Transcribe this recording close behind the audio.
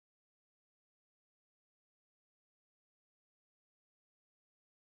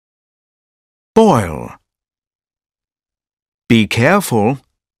boil. Be careful.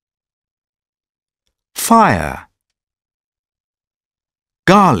 Fire.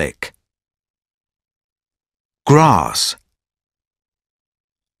 Garlic. Grass.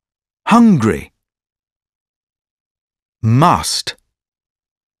 Hungry. Must.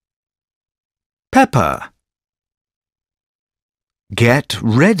 Pepper. Get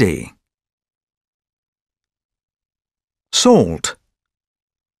ready. Salt.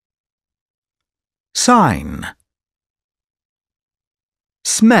 Sign.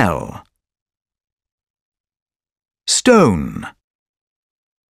 Smell. Stone.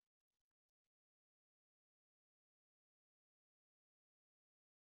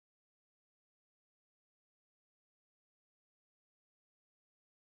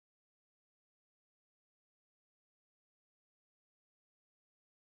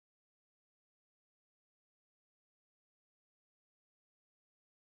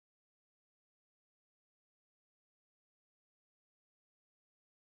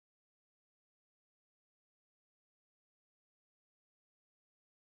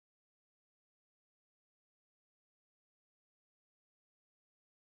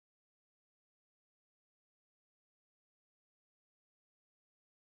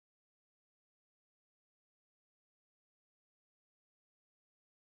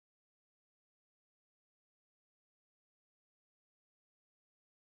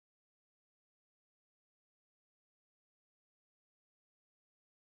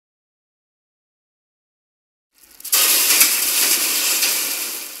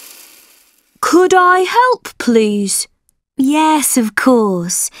 Could I help, please? Yes, of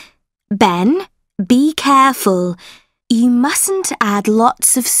course. Ben, be careful. You mustn't add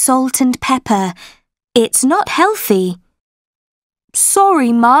lots of salt and pepper. It's not healthy.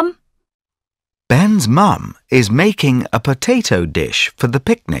 Sorry, Mum. Ben's mum is making a potato dish for the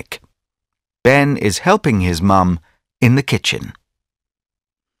picnic. Ben is helping his mum in the kitchen.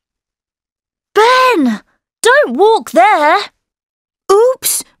 Ben, don't walk there.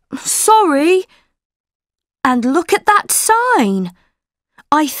 Oops, sorry. And look at that sign.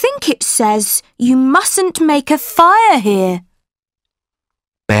 I think it says you mustn't make a fire here.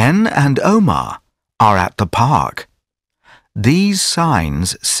 Ben and Omar are at the park. These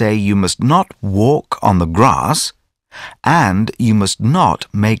signs say you must not walk on the grass and you must not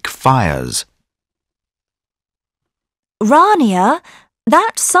make fires. Rania,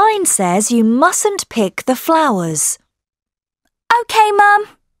 that sign says you mustn't pick the flowers. OK, Mum.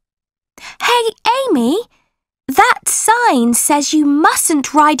 Hey, Amy, that sign says you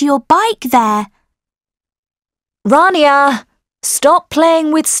mustn't ride your bike there. Rania, stop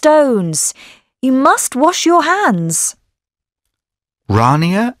playing with stones. You must wash your hands.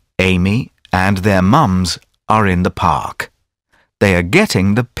 Rania, Amy and their mums are in the park. They are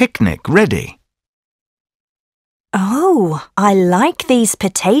getting the picnic ready. Oh, I like these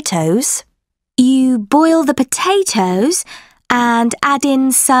potatoes. You boil the potatoes and add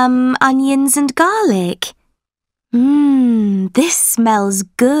in some onions and garlic. This smells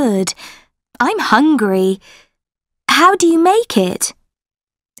good. I'm hungry. How do you make it?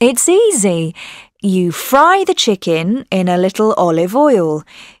 It's easy. You fry the chicken in a little olive oil.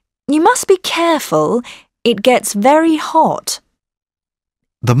 You must be careful. It gets very hot.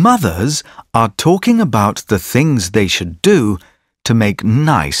 The mothers are talking about the things they should do to make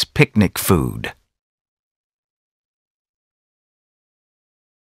nice picnic food.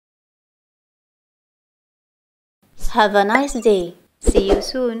 Have a nice day. See you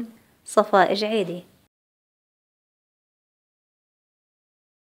soon. صفاء جعيدي.